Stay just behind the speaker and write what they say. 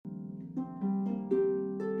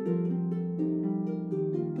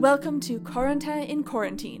Welcome to Corentin in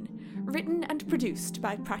Quarantine, written and produced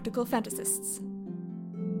by Practical Fantasists.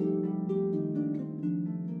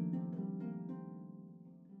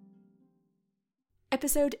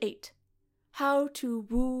 Episode 8. How to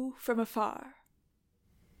Woo from Afar.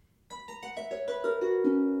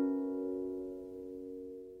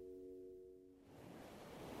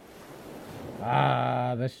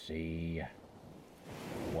 Ah, the sea.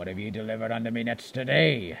 What have ye delivered unto me nets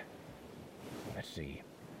today? Let's see.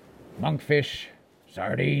 Monkfish,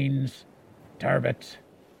 sardines, turbot,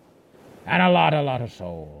 and a lot of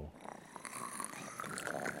sole.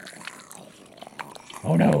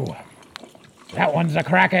 Oh no! That one's a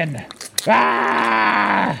kraken!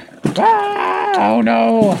 Ah! Ah! Oh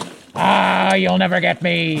no! Ah, you'll never get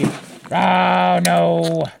me! Oh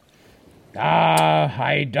no! Ah,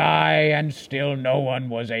 I die, and still no one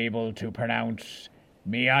was able to pronounce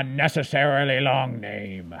me unnecessarily long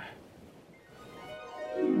name.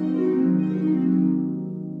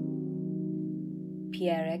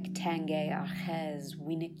 Pierrick Tange Archez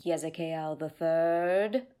Winik Yezekiel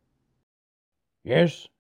III. Yes?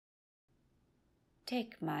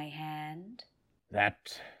 Take my hand.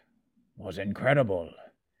 That was incredible.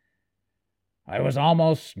 I was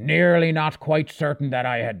almost nearly not quite certain that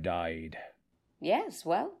I had died. Yes,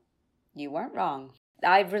 well, you weren't wrong.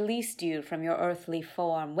 I've released you from your earthly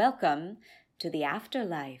form. Welcome to the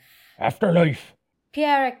afterlife. Afterlife?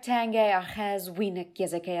 Pierrick Tange Archez Winik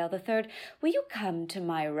Yezekiel III, will you come to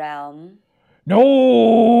my realm?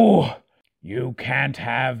 No! You can't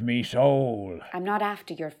have me soul. I'm not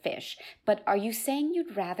after your fish, but are you saying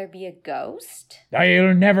you'd rather be a ghost?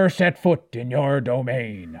 I'll never set foot in your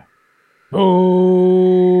domain. Boo!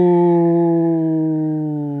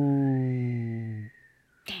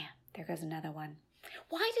 Damn, there goes another one.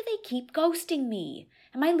 Why do they keep ghosting me?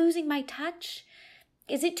 Am I losing my touch?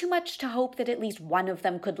 Is it too much to hope that at least one of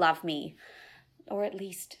them could love me? Or at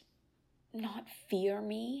least not fear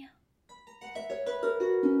me?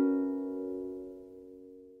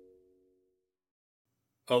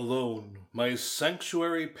 Alone, my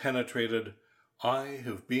sanctuary penetrated, I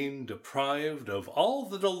have been deprived of all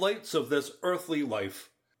the delights of this earthly life.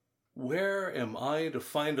 Where am I to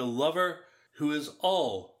find a lover who is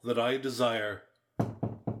all that I desire?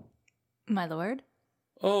 My lord?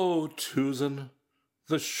 Oh, Tuzan,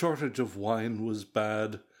 the shortage of wine was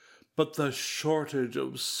bad, but the shortage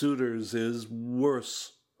of suitors is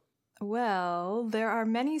worse. Well, there are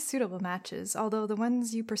many suitable matches, although the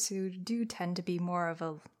ones you pursued do tend to be more of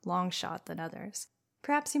a long shot than others.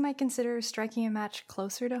 Perhaps you might consider striking a match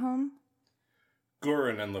closer to home?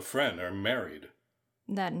 Gurin and Lefren are married.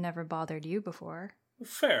 That never bothered you before.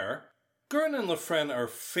 Fair. Gurin and Lefren are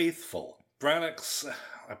faithful. Brannock's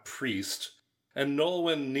a priest, and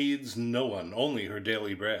Nolwenn needs no one, only her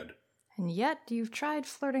daily bread. And yet you've tried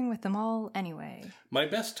flirting with them all anyway. My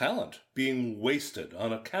best talent, being wasted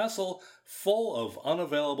on a castle full of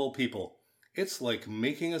unavailable people. It's like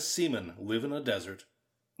making a seaman live in a desert.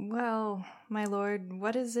 Well, my lord,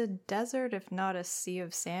 what is a desert if not a sea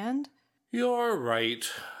of sand? You're right.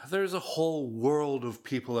 There's a whole world of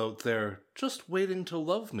people out there just waiting to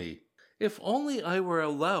love me. If only I were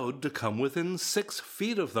allowed to come within 6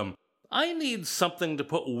 feet of them. I need something to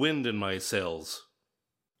put wind in my sails.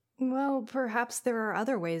 Well, perhaps there are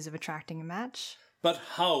other ways of attracting a match. But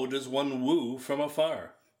how does one woo from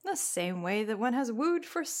afar? The same way that one has wooed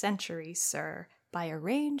for centuries, sir, by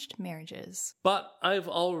arranged marriages. But I've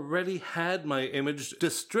already had my image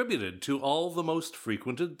distributed to all the most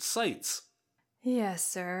frequented sites. Yes,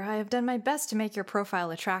 sir, I have done my best to make your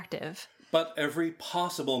profile attractive. But every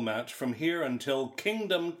possible match from here until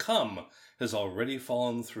Kingdom Come has already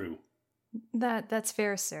fallen through. That's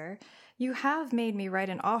fair, sir. You have made me write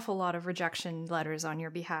an awful lot of rejection letters on your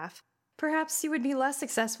behalf. Perhaps you would be less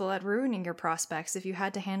successful at ruining your prospects if you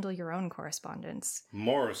had to handle your own correspondence.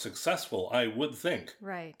 More successful, I would think.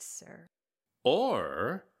 Right, sir.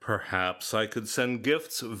 Or perhaps I could send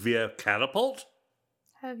gifts via catapult?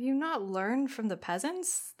 Have you not learned from the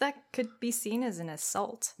peasants? That could be seen as an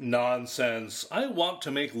assault. Nonsense. I want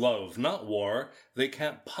to make love, not war. They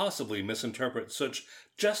can't possibly misinterpret such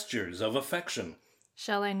gestures of affection.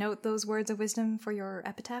 Shall I note those words of wisdom for your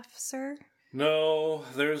epitaph, sir? No,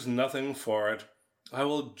 there's nothing for it. I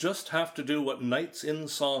will just have to do what knights in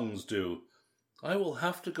songs do. I will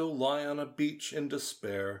have to go lie on a beach in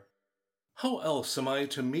despair. How else am I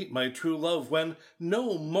to meet my true love when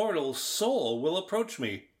no mortal soul will approach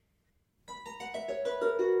me?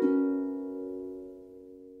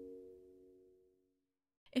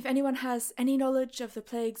 If anyone has any knowledge of the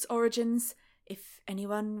plague's origins, if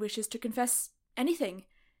anyone wishes to confess anything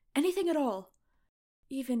at all,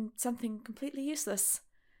 even something completely useless,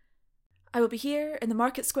 I will be here in the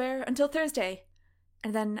market square until Thursday,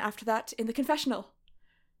 and then after that in the confessional,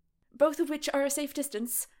 both of which are a safe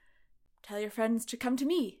distance. Tell your friends to come to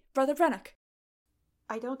me, Brother Brannock.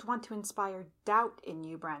 I don't want to inspire doubt in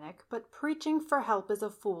you, Brannock, but preaching for help is a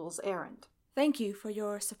fool's errand. Thank you for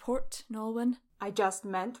your support, Nolwenn. I just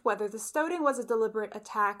meant whether the stoating was a deliberate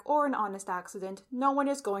attack or an honest accident, no one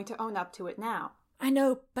is going to own up to it now. I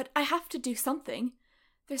know, but I have to do something.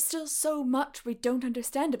 There's still so much we don't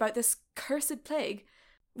understand about this cursed plague.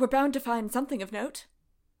 We're bound to find something of note.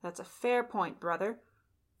 That's a fair point, brother.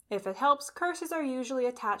 If it helps, curses are usually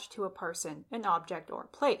attached to a person, an object, or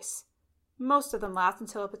place. Most of them last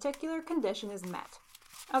until a particular condition is met.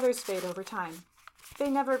 Others fade over time. They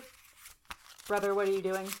never... Brother, what are you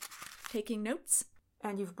doing? Taking notes?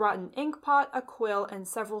 And you've brought an ink pot, a quill, and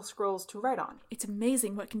several scrolls to write on. It's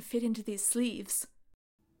amazing what can fit into these sleeves.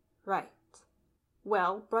 Right.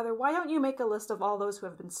 Well, brother, why don't you make a list of all those who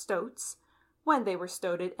have been stoats, when they were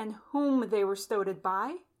stoated, and whom they were stoated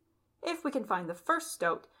by? If we can find the first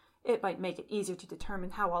stoat, it might make it easier to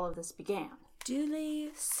determine how all of this began.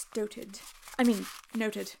 Duly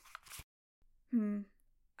noted.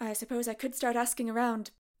 I suppose I could start asking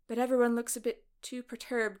around, but everyone looks a bit too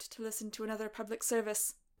perturbed to listen to another public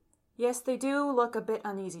service. Yes, they do look a bit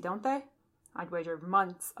uneasy, don't they? I'd wager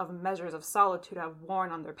months of measures of solitude have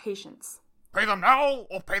worn on their patience. Pay them now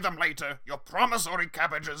or pay them later. Your promissory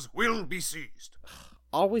cabbages will be seized.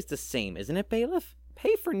 Always the same, isn't it, bailiff?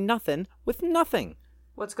 Pay for nothing with nothing.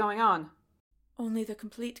 What's going on? Only the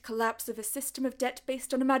complete collapse of a system of debt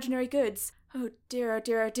based on imaginary goods. Oh dear,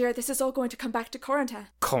 this is all going to come back to Corentin.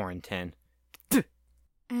 Corentin.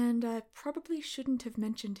 And I probably shouldn't have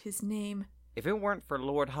mentioned his name. If it weren't for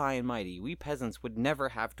Lord High and Mighty, we peasants would never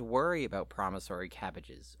have to worry about promissory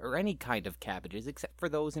cabbages, or any kind of cabbages except for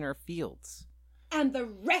those in our fields. And the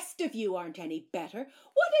rest of you aren't any better.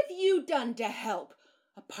 What have you done to help?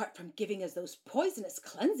 Apart from giving us those poisonous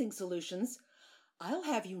cleansing solutions, I'll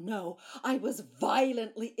have you know I was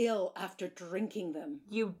violently ill after drinking them.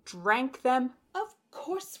 You drank them? Of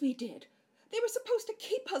course we did. They were supposed to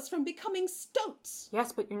keep us from becoming stoats.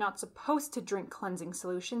 Yes, but you're not supposed to drink cleansing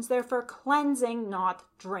solutions. They're for cleansing, not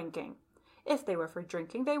drinking. If they were for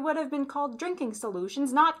drinking, they would have been called drinking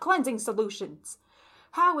solutions, not cleansing solutions.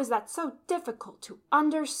 How is that so difficult to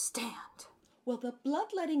understand? Well, the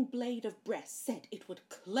bloodletting blade of Bress said it would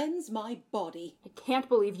cleanse my body. I can't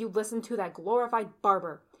believe you listened to that glorified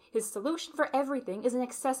barber. His solution for everything is an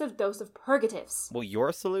excessive dose of purgatives. Well,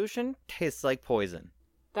 your solution tastes like poison.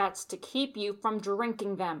 That's to keep you from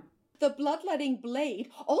drinking them. The bloodletting blade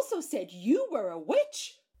also said you were a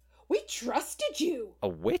witch. We trusted you. A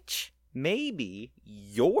witch? Maybe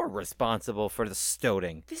you're responsible for the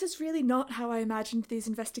stoating. This is really not how I imagined these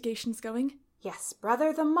investigations going. Yes,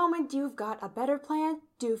 brother, the moment you've got a better plan,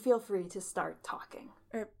 do feel free to start talking.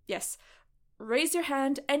 Yes. Raise your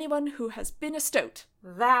hand, anyone who has been a stoat.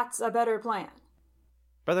 That's a better plan.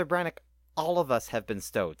 Brother Brannock, all of us have been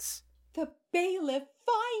stoats. The bailiff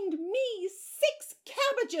fined me 6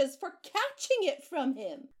 cabbages for catching it from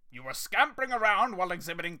him. You were scampering around while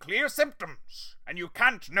exhibiting clear symptoms, and you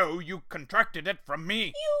can't know you contracted it from me.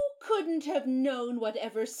 You couldn't have known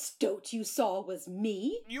whatever stoat you saw was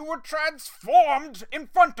me. You were transformed in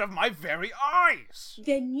front of my very eyes.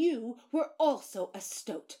 Then you were also a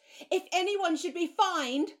stoat. If anyone should be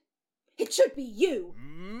fined, it should be you.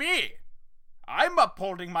 Me? I'm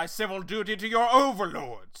upholding my civil duty to your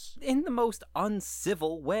overlords. In the most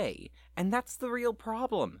uncivil way. And that's the real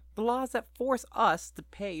problem. The laws that force us to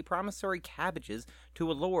pay promissory cabbages to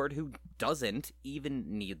a lord who doesn't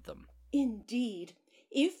even need them. Indeed.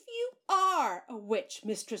 If you are a witch,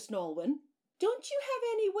 Mistress Nolwenn, don't you have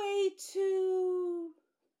any way to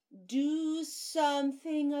do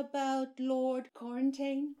something about Lord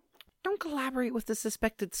Corentin? Don't collaborate with the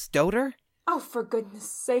suspected stoater. Oh, for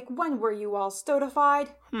goodness sake, when were you all stoatified?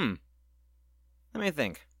 Let me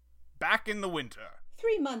think. Back in the winter.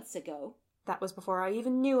 3 months ago. That was before I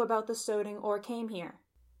even knew about the stoating or came here.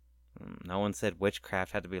 No one said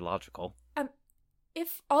witchcraft had to be logical.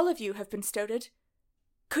 If all of you have been stoated,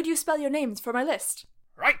 could you spell your names for my list?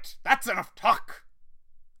 Right, that's enough talk.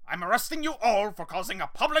 I'm arresting you all for causing a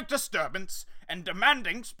public disturbance and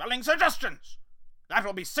demanding spelling suggestions.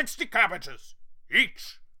 That'll be 60 cabbages,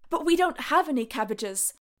 each. But we don't have any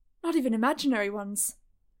cabbages. Not even imaginary ones.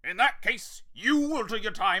 In that case, you will do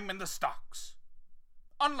your time in the stocks.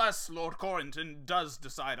 Unless Lord Corentin does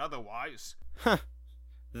decide otherwise.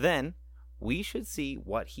 Then, we should see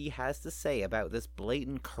what he has to say about this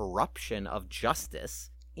blatant corruption of justice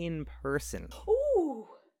in person. Ooh!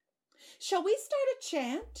 Shall we start a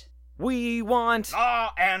chant? We want...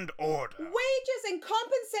 Law and order. Wages and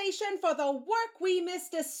compensation for the work we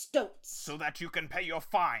missed as stoats. So that you can pay your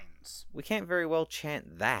fines. We can't very well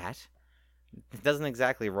chant that. It doesn't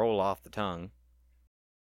exactly roll off the tongue.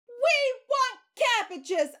 We want cabbages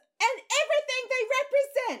and everything they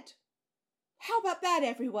represent. How about that,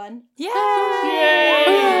 everyone? Yay!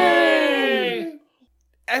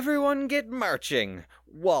 Everyone get marching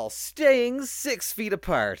while staying 6 feet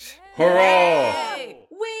apart. Hurrah!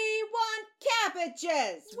 We want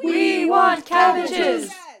cabbages. We want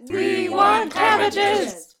cabbages. We want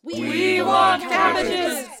cabbages. We want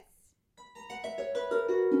cabbages.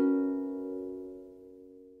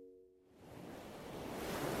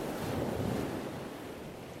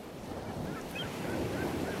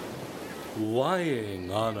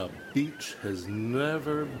 Lying on a beach has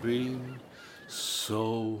never been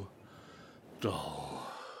so dull.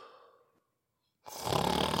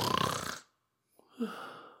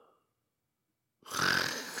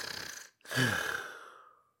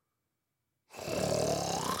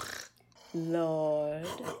 Lord.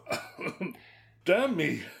 Damn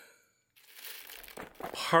me.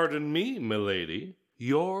 Pardon me, milady.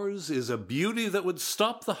 Yours is a beauty that would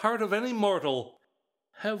stop the heart of any mortal.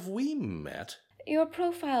 Have we met? Your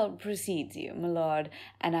profile precedes you, my lord,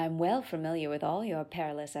 and I'm well familiar with all your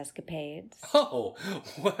perilous escapades. Oh,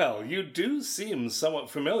 well, you do seem somewhat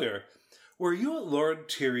familiar. Were you at Lord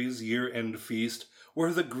Tyrrie's year-end feast,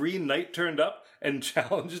 where the Green Knight turned up and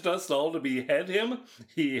challenged us all to behead him?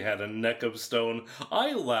 He had a neck of stone.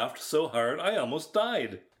 I laughed so hard I almost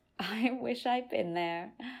died. I wish I'd been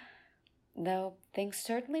there. Though things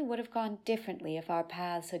certainly would have gone differently if our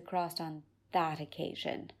paths had crossed on that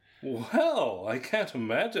occasion. Well, I can't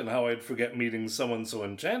imagine how I'd forget meeting someone so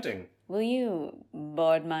enchanting. Will you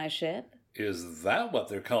board my ship? Is that what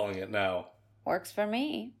they're calling it now? Works for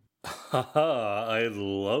me. Haha, I'd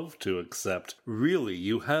love to accept. Really,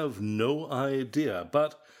 you have no idea.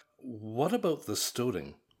 But what about the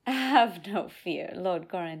stoating? Have no fear, Lord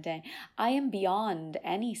Corentin. I am beyond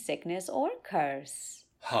any sickness or curse.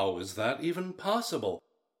 How is that even possible?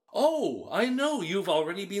 Oh, I know, you've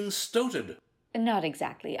already been stoated. Not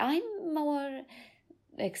exactly. I'm more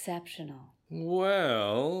exceptional.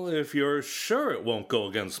 Well, if you're sure it won't go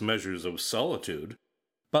against measures of solitude.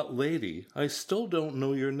 But, lady, I still don't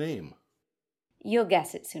know your name. You'll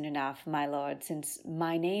guess it soon enough, my lord, since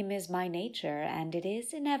my name is my nature, and it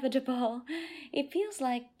is inevitable. It feels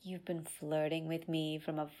like you've been flirting with me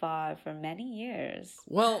from afar for many years.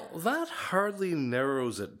 Well, that hardly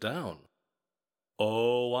narrows it down.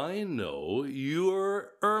 Oh, I know,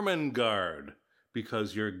 you're Ermengarde,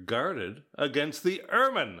 because you're guarded against the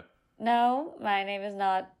ermine. No, my name is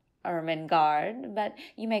not Ermengarde, but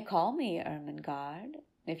you may call me Ermengarde,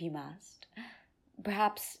 if you must.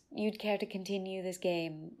 Perhaps you'd care to continue this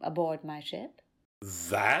game aboard my ship?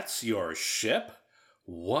 That's your ship?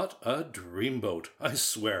 What a dreamboat, I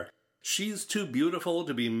swear. She's too beautiful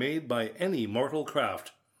to be made by any mortal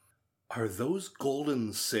craft. Are those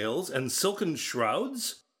golden sails and silken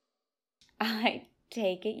shrouds? I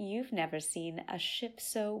take it you've never seen a ship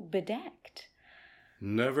so bedecked.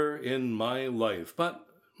 Never in my life. But,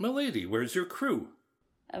 milady, where's your crew?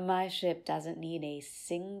 My ship doesn't need a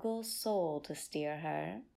single soul to steer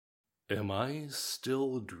her. Am I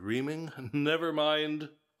still dreaming? Never mind.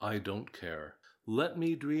 I don't care. Let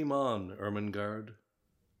me dream on, Ermengarde.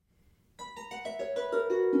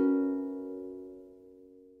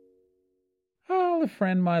 Oh, the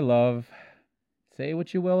friend, my love. Say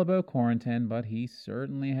what you will about Corentin, but he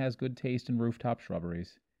certainly has good taste in rooftop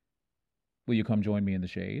shrubberies. Will you come join me in the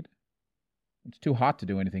shade? It's too hot to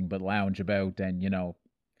do anything but lounge about and,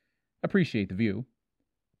 appreciate the view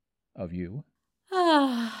of you.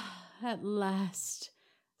 Ah, at last.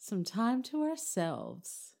 Some time to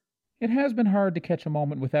ourselves. It has been hard to catch a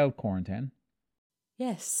moment without Corentin.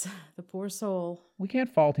 Yes, the poor soul. We can't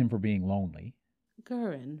fault him for being lonely.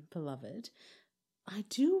 Gurin, beloved, I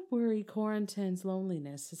do worry Corentin's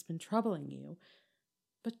loneliness has been troubling you.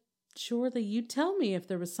 But surely you'd tell me if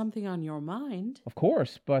there was something on your mind. Of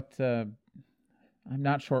course, but I'm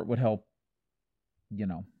not sure it would help,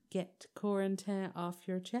 Get Corentin off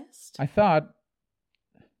your chest? I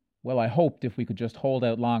hoped if we could just hold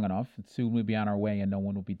out long enough, that soon we'd be on our way and no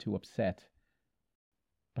one would be too upset.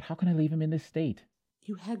 But how can I leave him in this state?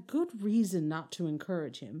 You had good reason not to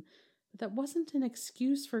encourage him, but that wasn't an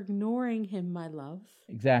excuse for ignoring him, my love.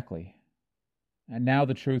 Exactly. And now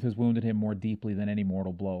the truth has wounded him more deeply than any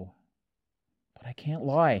mortal blow. But I can't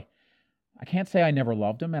lie. I can't say I never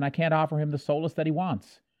loved him, and I can't offer him the solace that he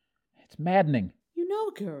wants. It's maddening. You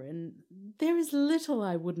know, Gurin, there is little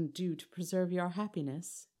I wouldn't do to preserve your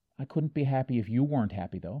happiness. I couldn't be happy if you weren't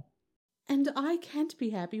happy, though. And I can't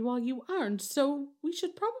be happy while you aren't, so we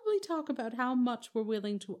should probably talk about how much we're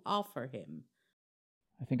willing to offer him.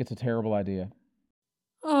 I think it's a terrible idea.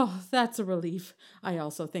 Oh, that's a relief. I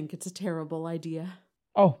also think it's a terrible idea.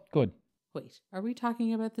 Oh, good. Wait, are we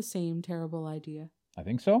talking about the same terrible idea? I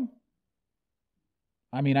think so.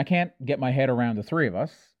 I mean, I can't get my head around the three of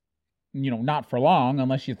us. Not for long,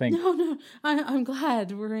 unless you think... No, I'm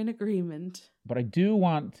glad we're in agreement. But I do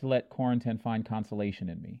want to let Corentin find consolation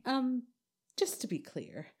in me. Just to be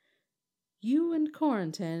clear, you and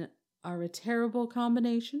Corentin are a terrible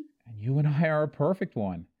combination? And you and I are a perfect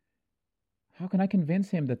one. How can I convince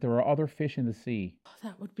him that there are other fish in the sea? Oh,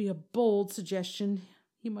 that would be a bold suggestion.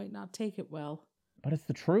 He might not take it well. But it's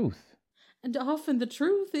the truth. And often the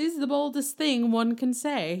truth is the boldest thing one can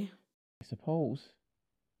say. I suppose.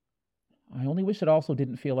 I only wish it also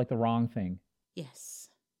didn't feel like the wrong thing. Yes.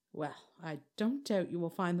 Well, I don't doubt you will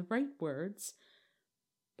find the right words.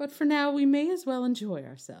 But for now, we may as well enjoy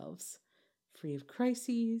ourselves, free of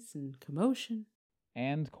crises and commotion.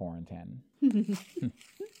 And Corentin.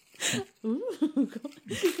 Ooh, go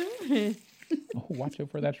ahead. Oh, watch out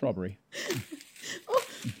for that shrubbery. Oh.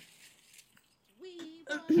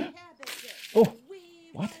 Oh,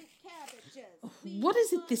 what? What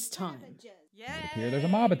is it this time? It appears there's a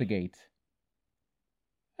mob at the gate.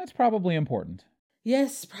 That's probably important.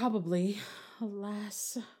 Yes, probably.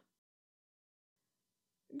 Alas.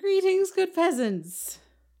 Greetings, good peasants.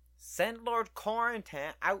 Send Lord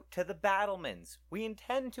Corentin out to the battlements. We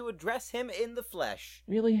intend to address him in the flesh.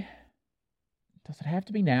 Really? Does it have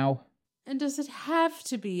to be now? And does it have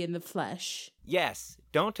to be in the flesh? Yes.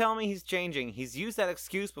 Don't tell me he's changing. He's used that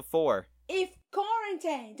excuse before. If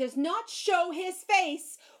Corentin does not show his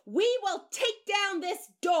face, we will take down this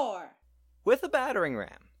door. With a battering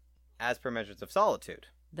ram, as per measures of solitude.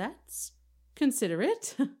 That's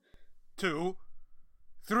considerate. 2,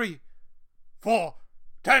 3, 4,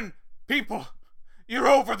 10 people. You're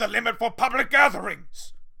over the limit for public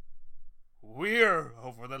gatherings. We're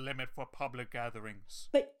over the limit for public gatherings.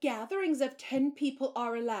 But gatherings of 10 people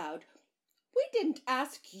are allowed. We didn't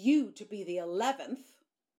ask you to be the 11th.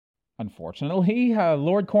 Unfortunately,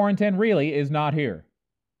 Lord Corentin really is not here.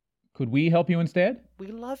 Could we help you instead? We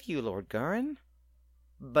love you, Lord Gurin.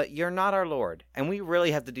 But you're not our lord, and we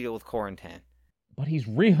really have to deal with Corentin. But he's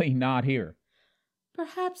really not here.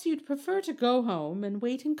 Perhaps you'd prefer to go home and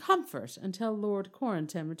wait in comfort until Lord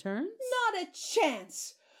Corentin returns? Not a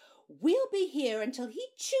chance. We'll be here until he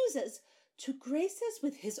chooses to grace us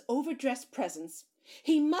with his overdressed presence.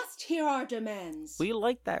 He must hear our demands. We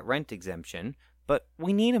like that rent exemption, but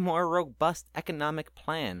we need a more robust economic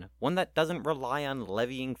plan, one that doesn't rely on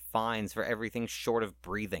levying fines for everything short of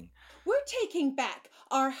breathing. We're taking back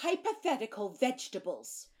our hypothetical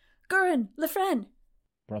vegetables. Gurin, Lefren.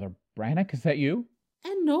 Brother Brannock, is that you?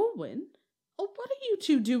 And Nolwenn? Oh, what are you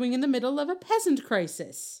two doing in the middle of a peasant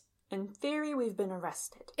crisis? In theory, we've been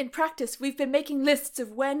arrested. In practice, we've been making lists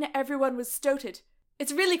of when everyone was stoated.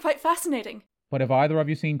 It's really quite fascinating. But have either of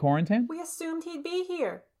you seen Corentin? We assumed he'd be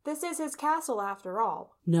here. This is his castle, after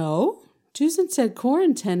all. No. Tusen said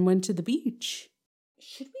Corentin went to the beach.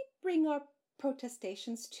 Should we bring our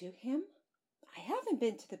protestations to him? I haven't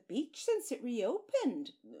been to the beach since it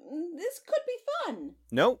reopened. This could be fun.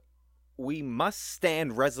 Nope. We must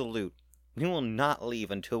stand resolute. We will not leave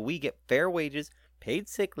until we get fair wages, paid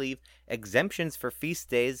sick leave, exemptions for feast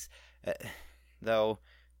days. Though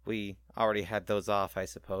we already had those off, I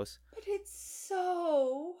suppose. But it's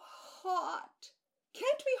so hot.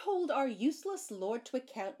 Can't we hold our useless lord to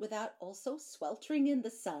account without also sweltering in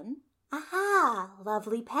the sun? Aha,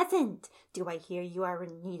 lovely peasant. Do I hear you are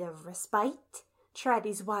in need of respite? Try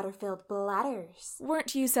these water-filled bladders.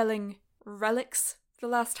 Weren't you selling relics the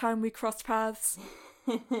last time we crossed paths?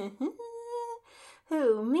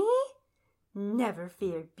 Who, me? Never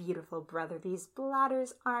fear, beautiful brother. These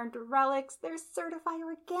bladders aren't relics. They're certified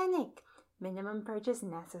organic. Minimum purchase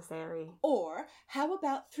necessary. Or how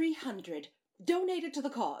about 300? Donated to the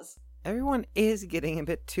cause. Everyone is getting a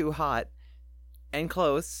bit too hot. And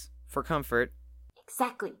close, for comfort.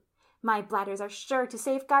 Exactly. My bladders are sure to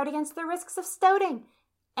safeguard against the risks of stoating.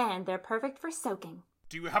 And they're perfect for soaking.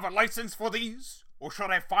 Do you have a license for these? Or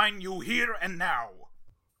should I find you here and now?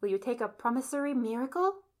 Will you take a promissory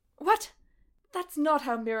miracle? What? That's not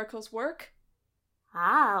how miracles work.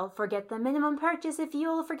 I'll forget the minimum purchase if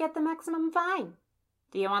you'll forget the maximum fine.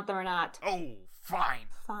 Do you want them or not? Oh, fine.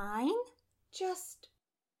 Fine? Just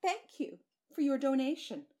thank you for your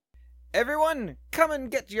donation. Everyone, come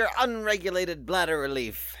and get your unregulated bladder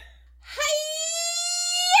relief.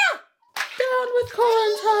 Down with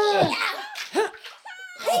Corentin!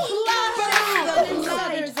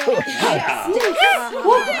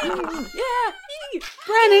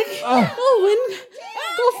 Rennick! Olwen!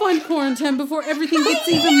 Go find Quarantine before everything gets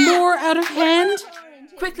even more out of hand.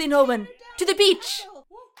 Quickly, Nolwenn! To the beach!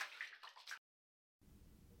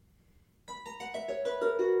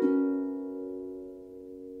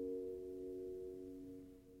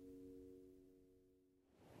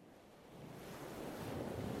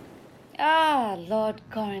 Ah, Lord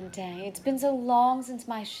Corentin, it's been so long since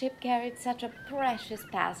my ship carried such a precious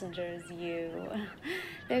passenger as you.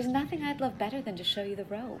 There's nothing I'd love better than to show you the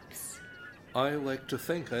ropes. I like to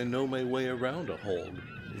think I know my way around a hold,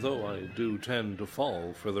 though I do tend to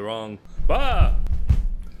fall for the wrong... Ah!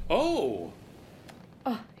 Oh!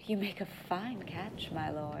 Oh, you make a fine catch,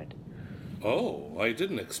 my lord. Oh, I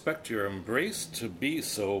didn't expect your embrace to be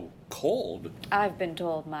so cold. I've been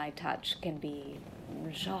told my touch can be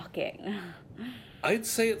shocking. I'd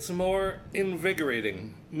say it's more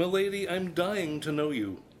invigorating. Milady, I'm dying to know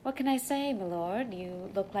you. What can I say, my lord? You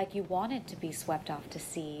look like you wanted to be swept off to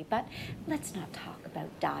sea, but let's not talk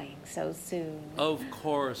about dying so soon. Of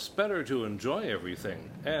course, better to enjoy everything,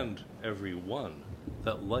 and everyone,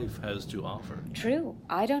 that life has to offer. True.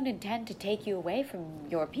 I don't intend to take you away from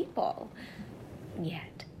your people.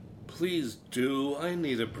 Yet. Please do. I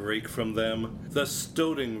need a break from them. The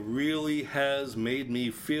stoating really has made me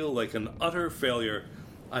feel like an utter failure.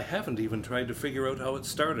 I haven't even tried to figure out how it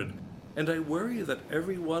started, and I worry that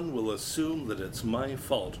everyone will assume that it's my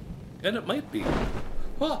fault. And it might be.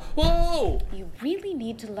 Ah, whoa! You really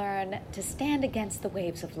need to learn to stand against the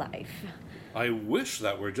waves of life. I wish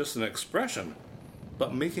that were just an expression,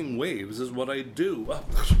 but making waves is what I do.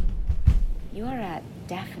 You are at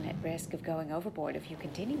definite risk of going overboard if you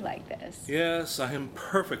continue like this. Yes, I am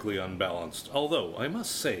perfectly unbalanced, although I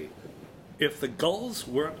must say, if the gulls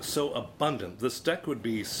weren't so abundant, this deck would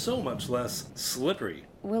be so much less slippery.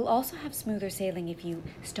 We'll also have smoother sailing if you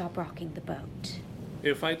stop rocking the boat.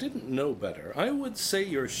 If I didn't know better, I would say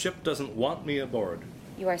your ship doesn't want me aboard.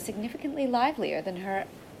 You are significantly livelier than her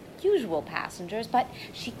usual passengers, but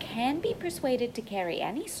she can be persuaded to carry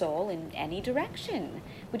any soul in any direction.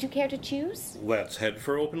 Would you care to choose? Let's head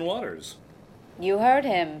for open waters. You heard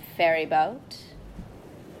him, ferry boat.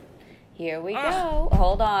 Here we go.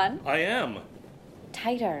 Hold on. I am.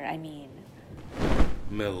 Tighter, I mean.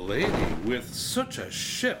 Milady, with such a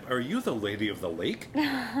ship, are you the Lady of the Lake?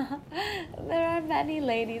 There are many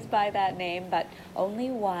ladies by that name, but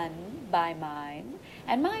only one by mine.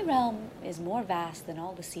 And my realm is more vast than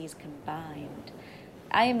all the seas combined.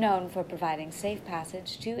 I am known for providing safe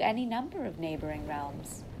passage to any number of neighboring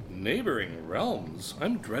realms. Neighboring realms?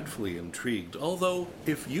 I'm dreadfully intrigued. Although,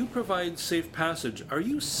 if you provide safe passage, are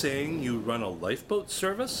you saying you run a lifeboat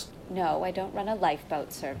service? No, I don't run a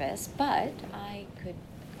lifeboat service, but I could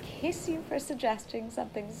kiss you for suggesting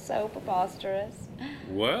something so preposterous.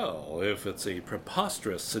 Well, if it's a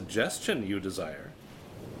preposterous suggestion you desire.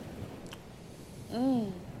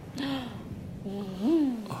 Whoa!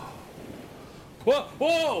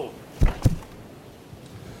 Whoa!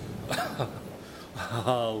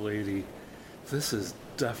 Ah, lady, this is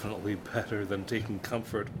definitely better than taking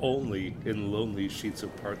comfort only in lonely sheets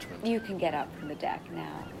of parchment. You can get up from the deck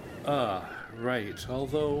now. Ah, right.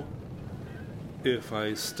 Although, if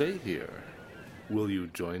I stay here, will you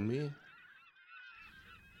join me?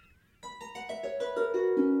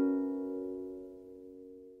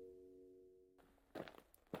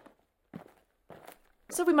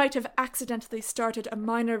 So we might have accidentally started a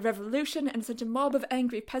minor revolution and sent a mob of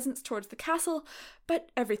angry peasants towards the castle,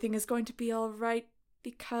 but everything is going to be all right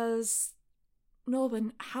because...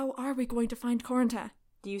 Nolwenn, how are we going to find Corentin?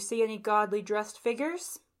 Do you see any godly dressed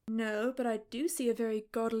figures? No, but I do see a very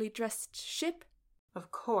gaudily dressed ship.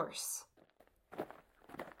 Of course.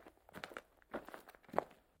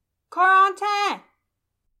 Corentin!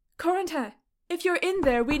 Corentin, if you're in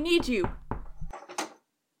there, we need you.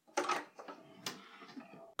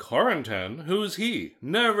 Corentin? Who's he?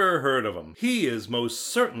 Never heard of him. He is most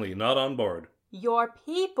certainly not on board. Your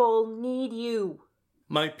people need you.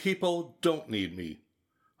 My people don't need me.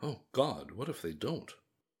 Oh, God, what if they don't?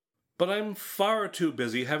 But I'm far too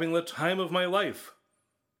busy having the time of my life.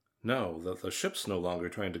 Now that the ship's no longer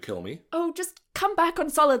trying to kill me. Oh, just come back on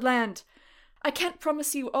solid land. I can't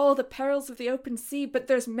promise you all the perils of the open sea, but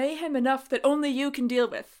there's mayhem enough that only you can deal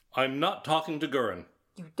with. I'm not talking to Gurin.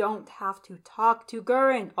 You don't have to talk to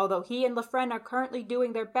Gurin, although he and Lefren are currently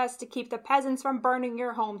doing their best to keep the peasants from burning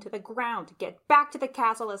your home to the ground. Get back to the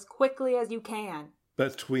castle as quickly as you can.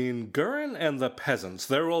 Between Gurin and the peasants,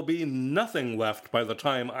 there will be nothing left by the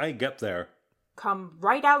time I get there. Come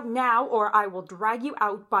right out now, or I will drag you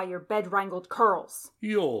out by your bed-wrangled curls.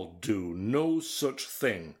 You'll do no such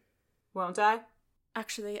thing. Won't I?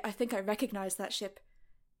 Actually, I think I recognize that ship.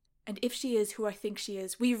 And if she is who I think she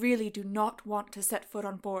is, we really do not want to set foot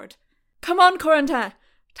on board. Come on, Corentin!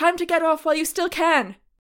 Time to get off while you still can!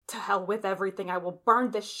 To hell with everything. I will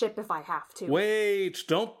burn this ship if I have to. Wait,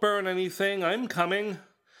 don't burn anything. I'm coming.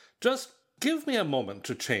 Just give me a moment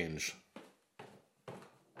to change.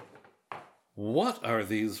 What are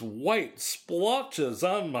these white splotches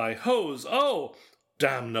on my hose? Oh,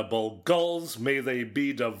 damnable gulls, may they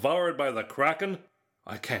be devoured by the kraken.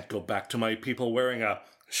 I can't go back to my people wearing a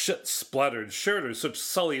shit-splattered shirt or such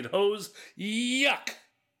sullied hose. Yuck!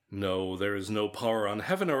 No, there is no power on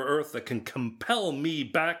heaven or earth that can compel me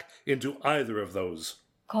back into either of those.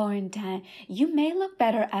 Corentin, you may look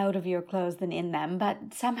better out of your clothes than in them,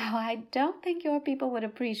 but somehow I don't think your people would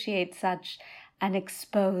appreciate such an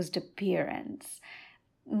exposed appearance.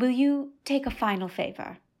 Will you take a final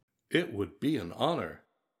favor? It would be an honor.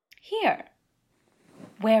 Here.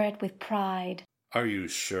 Wear it with pride. Are you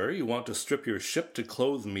sure you want to strip your ship to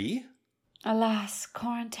clothe me? Alas,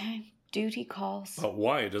 Corentin, duty calls. But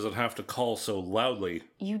why does it have to call so loudly?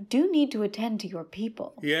 You do need to attend to your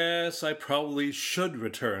people. Yes, I probably should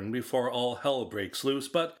return before all hell breaks loose,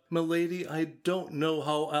 but, milady, I don't know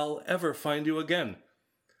how I'll ever find you again.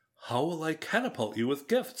 How will I catapult you with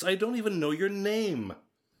gifts? I don't even know your name.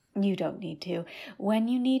 You don't need to. When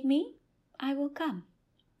you need me, I will come.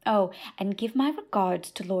 Oh, and give my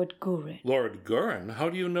regards to Lord Gurin. Lord Gurin? How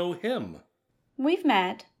do you know him? We've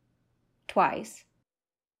met. Twice.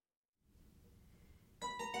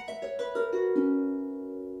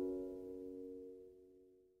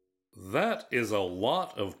 That is a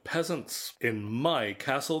lot of peasants in my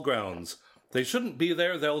castle grounds. They shouldn't be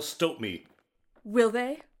there, they'll stoat me. Will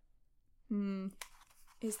they?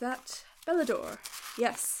 Is that Bellador?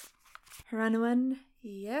 Yes. Haranuan?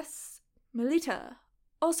 Yes. Melita?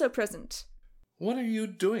 Also present. What are you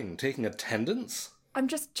doing, taking attendance? I'm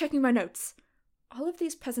just checking my notes. All of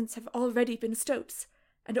these peasants have already been stoats,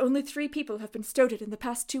 and only 3 people have been stoated in the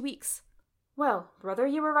past 2 weeks. Well, brother,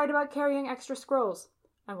 you were right about carrying extra scrolls.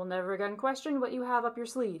 I will never again question what you have up your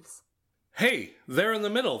sleeves. Hey, there in the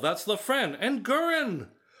middle, that's Lefren and Gurin!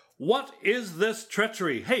 What is this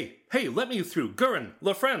treachery? Hey, let me through. Gurin,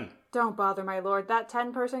 Lefren. Don't bother, my lord. That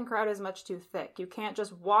 10-person crowd is much too thick. You can't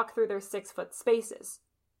just walk through their 6-foot spaces.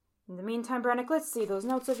 In the meantime, Brannick, let's see those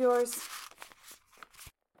notes of yours.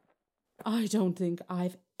 I don't think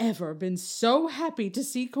I've ever been so happy to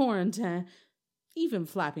see Corentin, even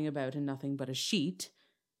flapping about in nothing but a sheet.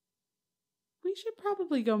 We should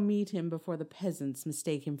probably go meet him before the peasants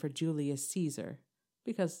mistake him for Julius Caesar,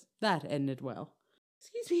 because that ended well.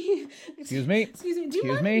 Excuse me. Excuse me. Excuse me. Do you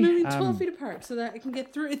Excuse mind me? moving 12 feet apart so that I can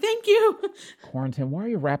get through? Thank you. Corentin, why are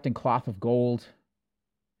you wrapped in cloth of gold?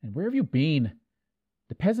 And where have you been?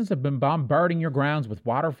 The peasants have been bombarding your grounds with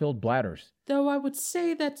water-filled bladders. Though I would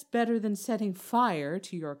say that's better than setting fire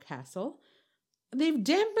to your castle. They've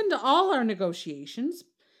dampened all our negotiations,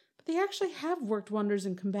 but they actually have worked wonders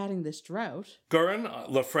in combating this drought. Gurin,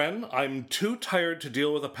 Lefren, I'm too tired to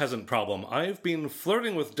deal with a peasant problem. I've been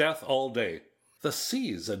flirting with death all day. The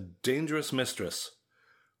sea's a dangerous mistress.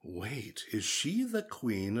 Wait, is she the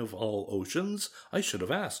queen of all oceans? I should have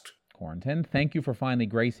asked. Corentin, thank you for finally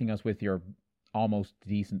gracing us with your almost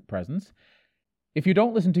decent presence. If you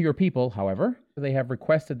don't listen to your people, however, they have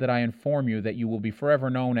requested that I inform you that you will be forever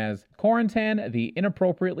known as Corentin, the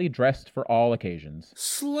inappropriately dressed for all occasions.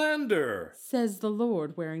 Slander! Says the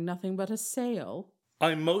Lord, wearing nothing but a sail.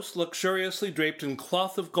 I'm most luxuriously draped in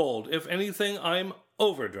cloth of gold. If anything, I'm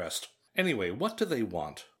overdressed. Anyway, what do they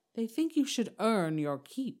want? They think you should earn your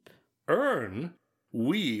keep. Earn?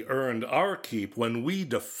 We earned our keep when we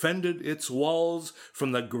defended its walls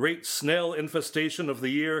from the great snail infestation of the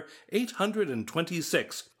year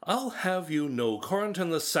 826. I'll have you know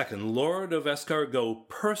Corentin II, Lord of Escargot,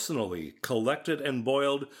 personally collected and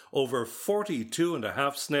boiled over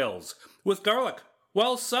 42.5 snails, with garlic,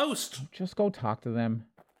 well soused. Just go talk to them.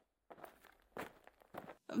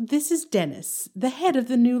 This is Dennis, the head of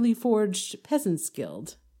the newly forged Peasants'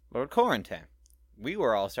 Guild. Lord Corentin, we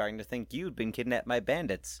were all starting to think you'd been kidnapped by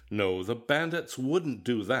bandits. No, the bandits wouldn't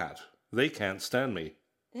do that. They can't stand me.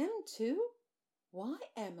 Them too? Why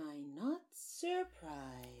am I not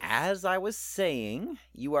surprised? As I was saying,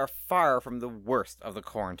 you are far from the worst of the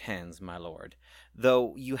Corentins, my lord,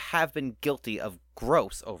 though you have been guilty of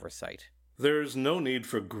gross oversight. There's no need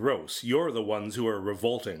for gross. You're the ones who are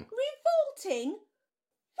revolting. Revolting?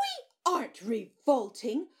 We aren't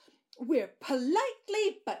revolting. We're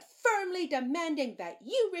politely but firmly demanding that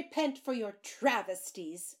you repent for your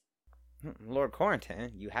travesties. Lord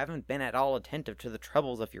Corentin, you haven't been at all attentive to the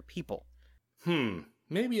troubles of your people.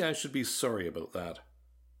 Maybe I should be sorry about that.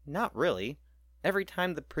 Not really. Every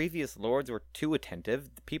time the previous lords were too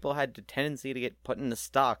attentive, the people had a tendency to get put in the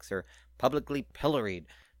stocks or publicly pilloried.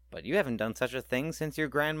 But you haven't done such a thing since your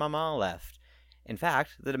grandmama left. In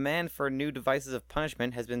fact, the demand for new devices of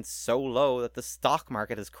punishment has been so low that the stock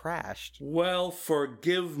market has crashed. Well,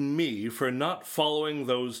 forgive me for not following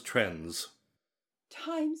those trends.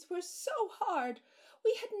 Times were so hard.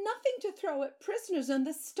 We had nothing to throw at prisoners in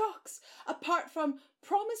the stocks, apart from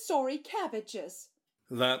promissory cabbages.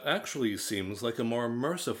 That actually seems like a more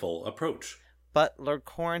merciful approach. But, Lord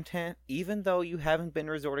Corentin, even though you haven't been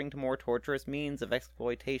resorting to more torturous means of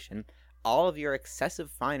exploitation, all of your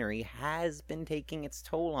excessive finery has been taking its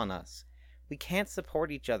toll on us. We can't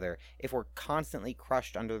support each other if we're constantly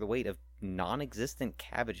crushed under the weight of non-existent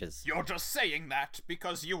cabbages. You're just saying that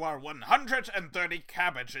because you are 130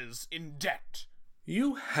 cabbages in debt.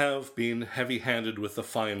 You have been heavy-handed with the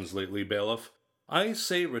fines lately, bailiff. I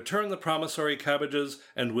say return the promissory cabbages,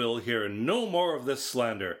 and we'll hear no more of this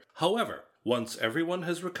slander. However, once everyone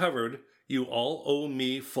has recovered, you all owe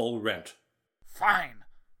me full rent. Fine.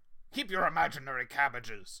 Keep your imaginary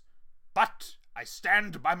cabbages. But I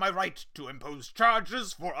stand by my right to impose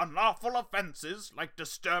charges for unlawful offences like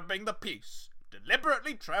disturbing the peace,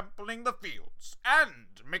 deliberately trampling the fields,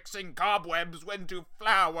 and mixing cobwebs into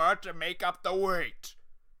flour to make up the weight.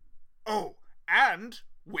 Oh, and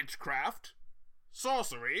witchcraft,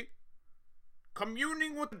 sorcery,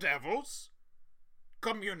 communing with devils,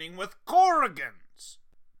 communing with Corrigans,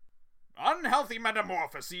 unhealthy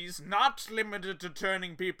metamorphoses not limited to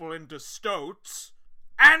turning people into stoats,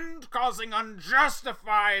 and causing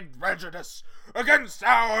unjustified prejudice against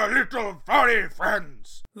our little furry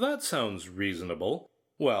friends. That sounds reasonable.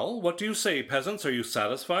 Well, what do you say, peasants? Are you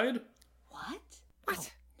satisfied? What?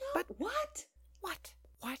 What? No, But what? What?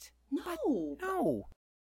 What? No. No.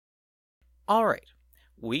 All right.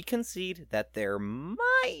 We concede that there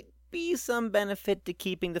might be some benefit to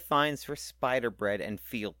keeping the fines for spider bread and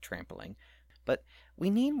field trampling. But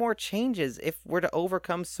we need more changes if we're to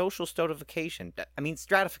overcome social stratification.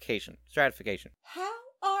 Stratification. How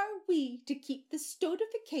are we to keep the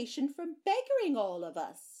stotification from beggaring all of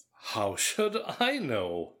us? How should I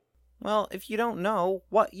know? Well, if you don't know,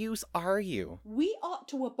 what use are you? We ought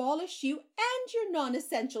to abolish you and your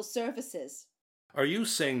non-essential services. Are you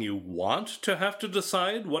saying you want to have to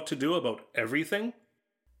decide what to do about everything?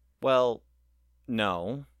 Well,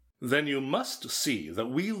 no. Then you must see that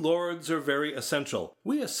we lords are very essential.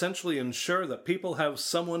 We essentially ensure that people have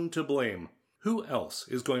someone to blame. Who else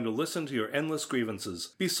is going to listen to your endless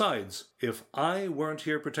grievances? Besides, if I weren't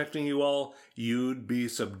here protecting you all, you'd be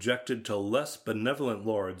subjected to less benevolent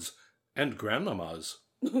lords and grandmamas.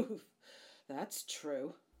 That's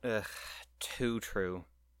true. Ugh, too true.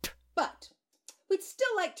 But we'd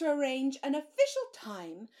still like to arrange an official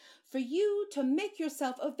time for you to make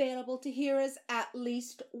yourself available to hear us at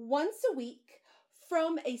least once a week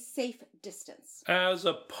from a safe distance. As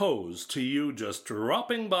opposed to you just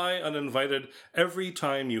dropping by uninvited every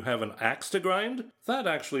time you have an axe to grind? That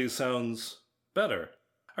actually sounds better.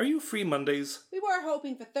 Are you free Mondays? We were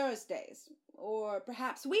hoping for Thursdays, or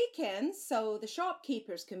perhaps weekends, so the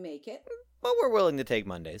shopkeepers can make it. But we're willing to take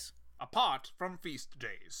Mondays. Apart from feast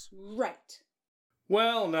days. Right.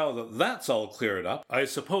 Well, now that that's all cleared up, I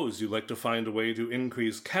suppose you'd like to find a way to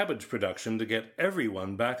increase cabbage production to get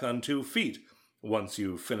everyone back on 2 feet, once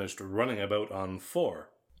you've finished running about on 4.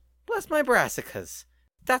 Bless my brassicas.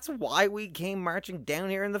 That's why we came marching down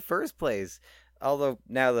here in the first place. Although,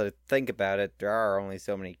 now that I think about it, there are only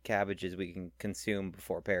so many cabbages we can consume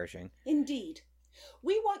before perishing. Indeed.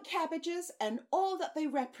 We want cabbages and all that they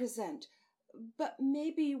represent, but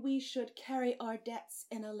maybe we should carry our debts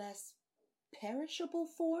in a less perishable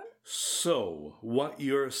form? So, what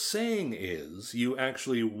you're saying is you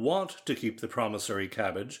actually want to keep the promissory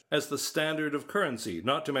cabbage as the standard of currency,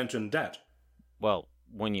 not to mention debt. Well,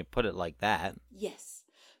 when you put it like that. Yes.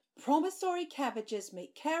 Promissory cabbages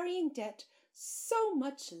make carrying debt so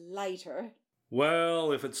much lighter.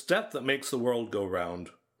 Well, if it's debt that makes the world go round,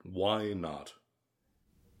 why not?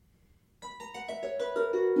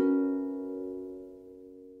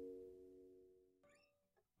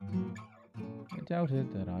 I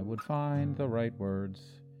doubted that I would find the right words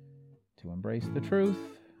to embrace the truth.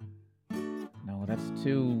 No, that's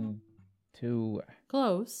too...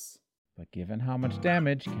 Close. But given how much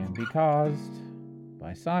damage can be caused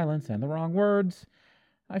by silence and the wrong words,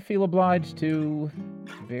 I feel obliged to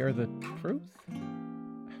bear the truth.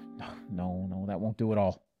 No, that won't do at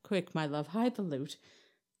all. Quick, my love, hide the loot.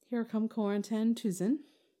 Here come Corentin, Tuzin.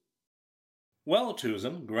 Well,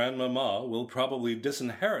 Tuzin, Grandmama will probably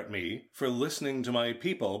disinherit me for listening to my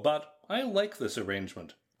people, but I like this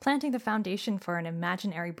arrangement. Planting the foundation for an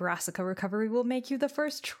imaginary brassica recovery will make you the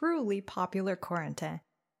first truly popular Corentin.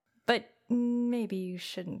 But maybe you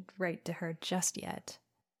shouldn't write to her just yet.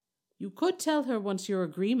 You could tell her once your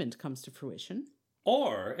agreement comes to fruition.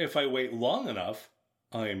 Or, if I wait long enough,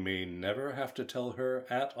 I may never have to tell her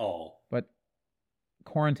at all. But,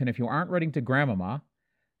 Corentin, if you aren't writing to Grandmama,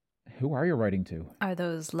 who are you writing to? Are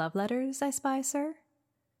those love letters I spy, sir?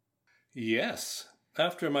 Yes.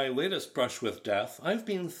 After my latest brush with death, I've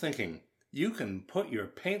been thinking, you can put your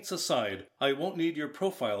paints aside. I won't need your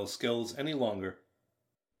profile skills any longer.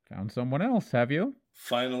 Found someone else, have you?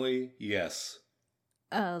 Finally, yes.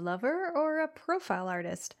 A lover or a profile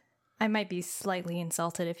artist? I might be slightly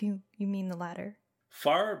insulted if you mean the latter.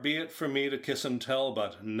 Far be it from me to kiss and tell,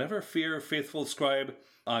 but never fear, faithful scribe,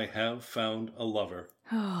 I have found a lover.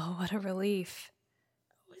 Oh, what a relief.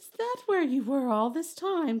 Is that where you were all this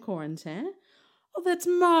time, Corentin? Oh, that's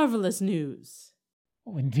marvelous news.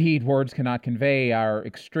 Oh, indeed, words cannot convey our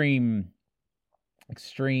extreme,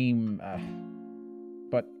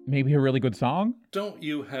 but maybe a really good song? Don't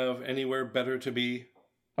you have anywhere better to be?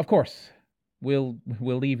 Of course. We'll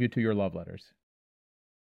leave you to your love letters.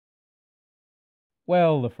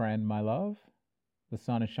 Well, the friend, my love, the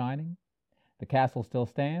sun is shining, the castle still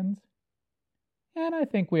stands, and I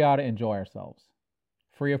think we ought to enjoy ourselves,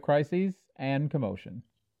 free of crises and commotion.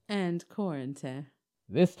 And Corentin.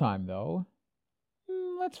 This time, though,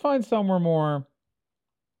 let's find somewhere more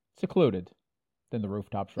secluded than the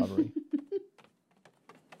rooftop shrubbery.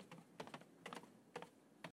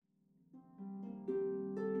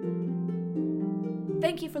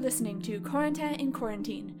 Thank you for listening to Corentin in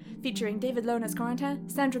Quarantine, featuring David Lone as Corentin,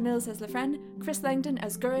 Sandra Mills as Lefren, Chris Langdon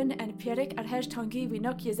as Gurin and Pierrick Arhej Tanguy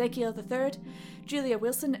Winok Ezekiel III, Julia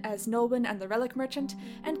Wilson as Nolwenn and the Relic Merchant,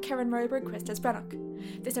 and Karen Murray Bergquist as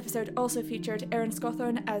Brannock. This episode also featured Aaron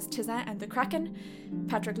Scawthorne as Tizan and the Kraken,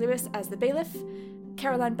 Patrick Lewis as the Bailiff,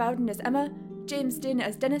 Caroline Bowden as Emma, James Dinn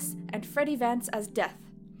as Dennis, and Freddie Vance as Death.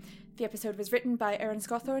 The episode was written by Aaron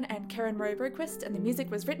Scawthorne and Karen Murray Bergquist, and the music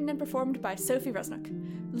was written and performed by Sophie Rusnock.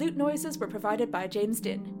 Loot noises were provided by James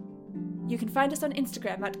Dinn. You can find us on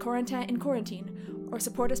Instagram at Corentin in Quarantine, or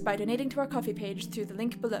support us by donating to our Ko-fi page through the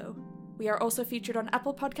link below. We are also featured on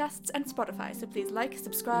Apple Podcasts and Spotify, so please like,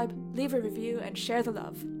 subscribe, leave a review, and share the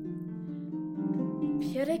love.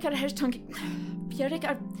 Pierrick Arhej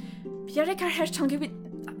Tanguy.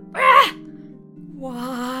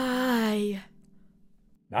 Why?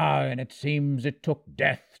 Ah, and it seems it took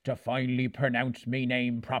death to finally pronounce me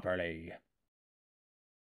name properly.